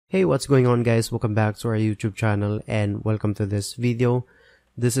Hey, what's going on guys? Welcome back to our YouTube channel and welcome to this video.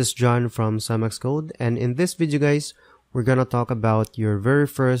 This is John from Samex Code, and in this video guys, we're gonna talk about your very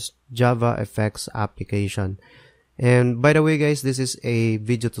first JavaFX application. And by the way guys, this is a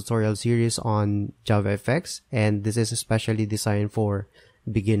video tutorial series on JavaFX, and this is especially designed for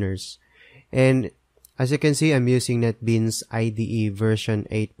beginners. And as you can see, I'm using Netbeans IDE version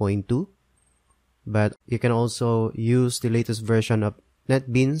 8.2, but you can also use the latest version of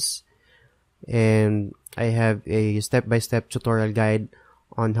Netbeans, and I have a step-by-step tutorial guide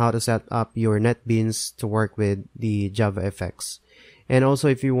on how to set up your Netbeans to work with the JavaFX. And also,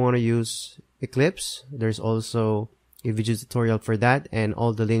 if you want to use Eclipse, there's also a video tutorial for that, and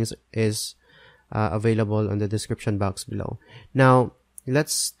all the links is available on the description box below. Now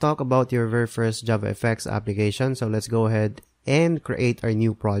let's talk about your very first JavaFX application. So let's go ahead and create our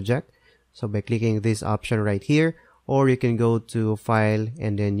new project. So by clicking this option right here, or you can go to File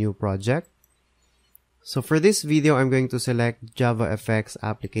and then New Project. So for this video, I'm going to select JavaFX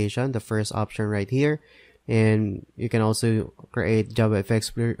application, the first option right here. And you can also create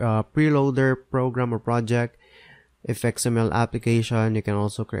JavaFX preloader program or project, XML application. You can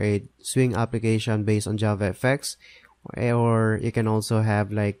also create Swing application based on JavaFX, or you can also have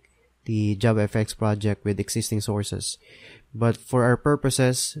like the JavaFX project with existing sources. But for our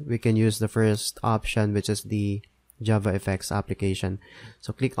purposes, we can use the first option, which is the JavaFX application.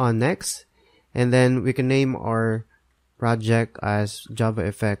 So click on Next, and then we can name our project as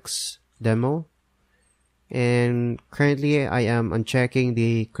JavaFX Demo. And currently, I am unchecking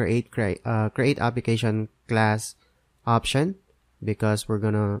the create application class option because we're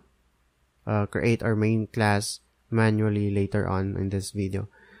gonna create our main class manually later on in this video.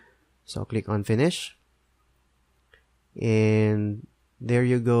 So click on Finish, and there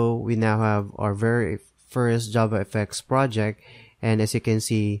you go. We now have our very first JavaFX project, and as you can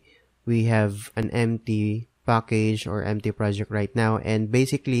see, we have an empty package or empty project right now. And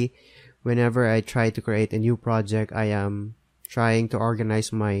basically, whenever I try to create a new project, I am trying to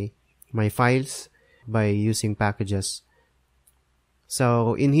organize my files by using packages.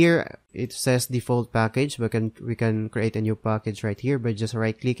 So in here it says default package, but we can create a new package right here by just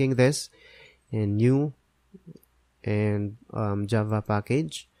right clicking this and new and Java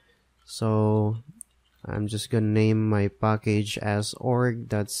package. So I'm just gonna name my package as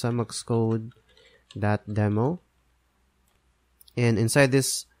org.samexcode.demo, and inside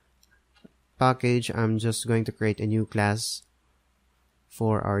this package I'm just going to create a new class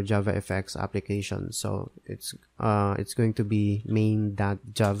for our JavaFX application. So it's going to be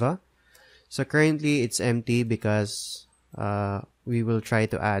main.java. So currently it's empty because we will try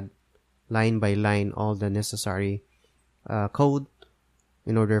to add line by line all the necessary code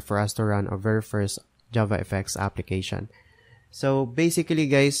in order for us to run our very first JavaFX application. So basically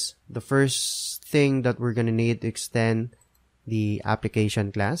guys, the first thing that we're gonna need to extend the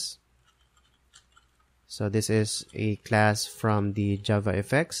application class. So this is a class from the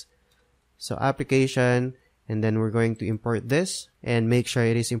JavaFX. So application, and then we're going to import this and make sure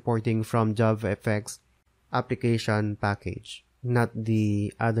it is importing from JavaFX application package, not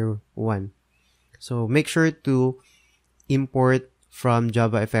the other one. So make sure to import from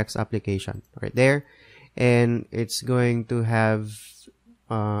JavaFX application right there, and it's going to have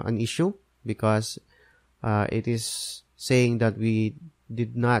an issue because it is saying that we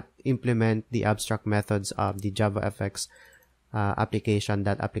did not implement the abstract methods of the JavaFX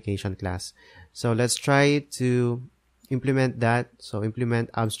application class. So let's try to implement that. So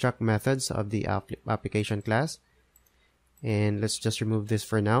implement abstract methods of the application class, and let's just remove this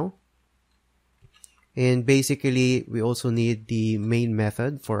for now. And basically, we also need the main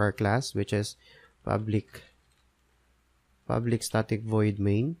method for our class, which is public static void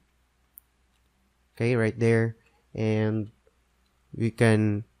main. Okay, right there. And we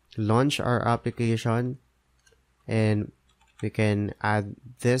can launch our application, and we can add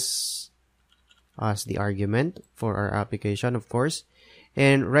this as the argument for our application, of course.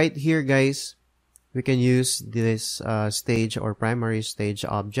 And right here, guys, we can use this stage or primary stage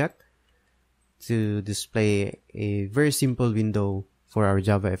object to display a very simple window for our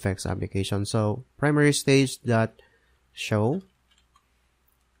JavaFX application. So primary stage dot show.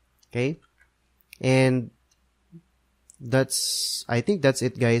 Okay, and I think that's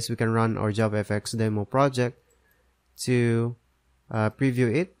it guys. We can run our JavaFX demo project to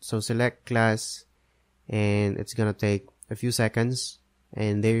preview it. So select class, and it's gonna take a few seconds,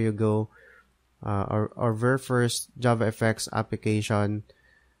 and there you go. Our very first JavaFX application.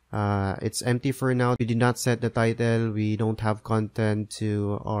 It's empty for now. We did not set the title. We don't have content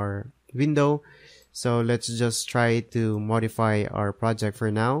to our window. So let's just try to modify our project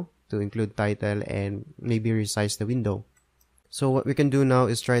for now to include title and maybe resize the window. So what we can do now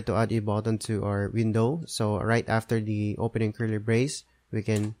is try to add a button to our window. So right after the opening curly brace, we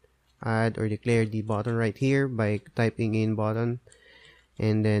can add or declare the button right here by typing in button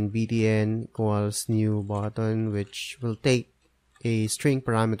and then btn equals new button, which will take a string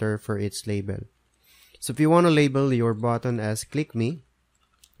parameter for its label. So if you want to label your button as click me,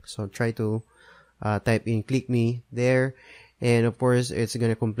 so try to type in click me there, and of course it's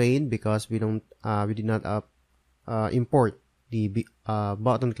gonna complain because we did not import the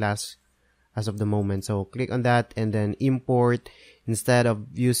button class as of the moment. So click on that and then import instead of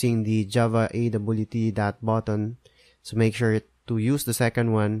using the Java awt.button. So make sure to use the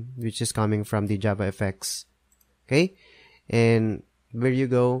second one, which is coming from the JavaFX. Okay, and there you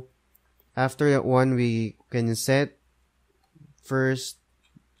go. After that one, we can set first.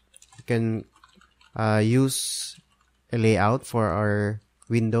 We can use a layout for our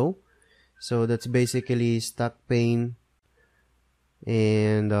window. So that's basically stack pane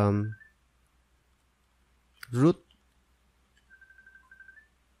and root.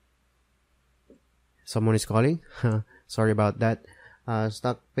 Someone is calling. Sorry about that.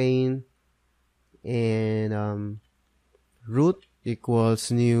 Stack pane and root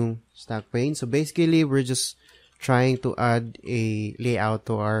equals new stack pane. So basically we're just trying to add a layout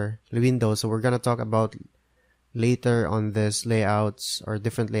to our window. So we're gonna talk about later on this layouts or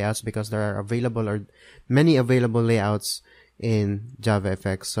different layouts because there are available or many available layouts in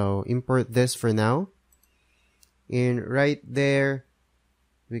JavaFX. So import this for now, and right there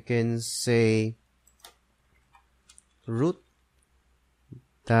we can say root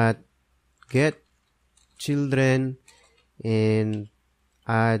that get children and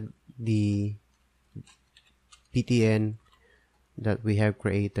add the btn that we have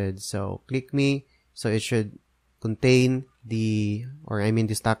created. So click me, so it should contain the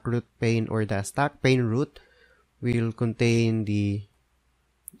stack root pane, or the stack pane root will contain the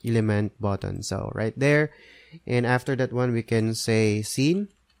element button. So right there, and after that one we can say scene.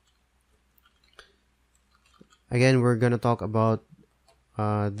 Again, we're gonna talk about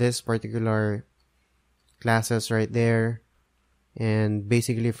this particular classes right there, and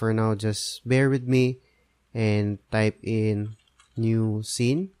basically for now just bear with me and type in new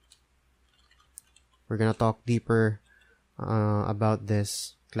scene. We're gonna talk deeper about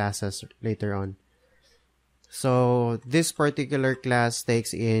this classes later on. So this particular class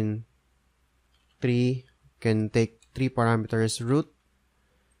takes in can take three parameters: root,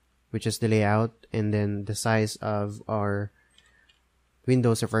 which is the layout, and then the size of our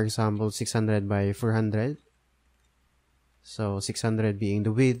window. So for example, 600 by 400. So 600 being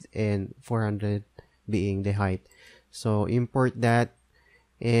the width and 400 being the height. So import that,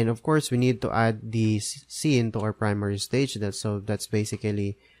 and of course we need to add the scene to our primary stage. That's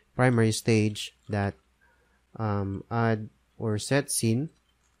basically primary stage that add or set scene,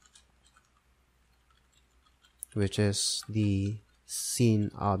 which is the scene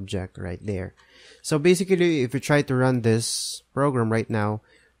object right there. So basically if we try to run this program right now,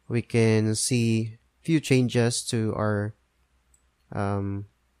 we can see few changes to our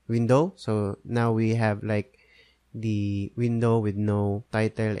window. So now we have like the window with no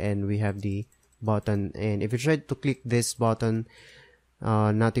title, and we have the button, and if you try to click this button,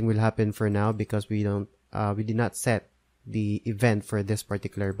 nothing will happen for now because we did not set the event for this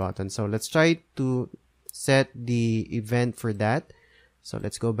particular button. So let's try to set the event for that. So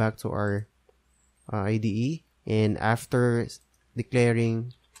let's go back to our IDE, and after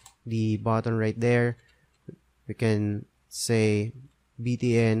declaring the button right there, we can say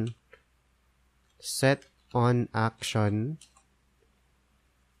btn set on action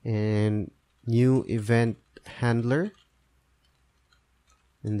and new event handler,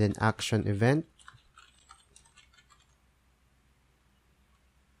 and then action event,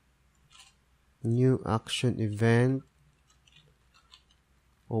 new action event,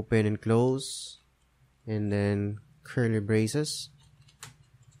 open and close, and then curly braces,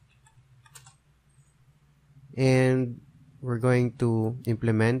 and we're going to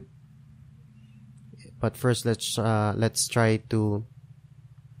implement. But first let's try to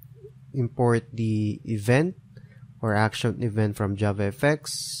import the event or action event from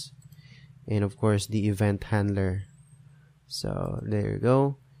JavaFX, and of course the event handler. So there you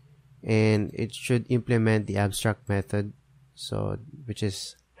go, and it should implement the abstract method, so which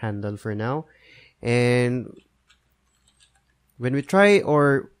is handle for now. And when we try,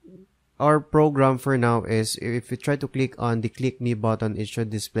 or our program for now is, if we try to click on the click me button, it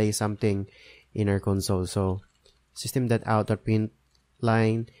should display something in our console. So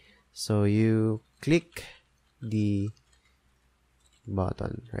system.out.println, so you click the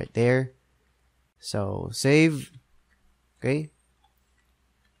button right there. So save, okay,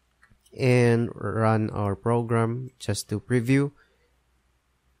 and run our program just to preview.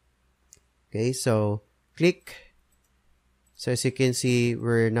 Okay, so click. So as you can see,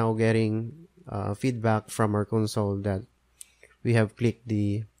 we're now getting feedback from our console that we have clicked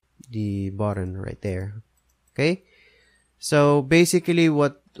the button right there. Okay, so basically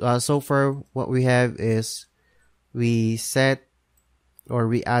what so far what we have is we set or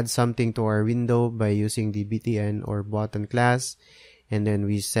we add something to our window by using the btn or button class, and then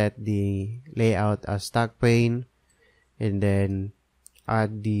we set the layout as stack pane, and then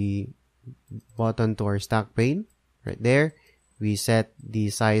add the button to our stack pane right there. We set the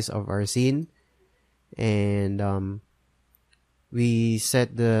size of our scene, and we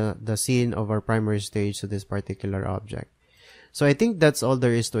set the scene of our primary stage to this particular object. So I think that's all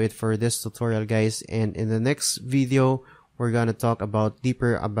there is to it for this tutorial, guys, and in the next video we're gonna talk about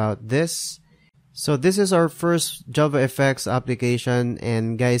deeper about this. So this is our first JavaFX application,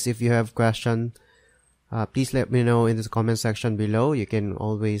 and guys, if you have question, please let me know in the comment section below. You can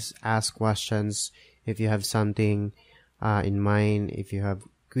always ask questions if you have something in mind, if you have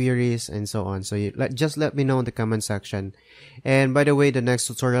queries and so on. So just let me know in the comment section. And by the way, the next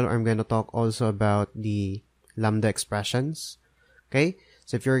tutorial I'm going to talk also about the lambda expressions. Okay,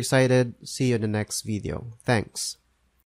 so if you're excited, see you in the next video. Thanks.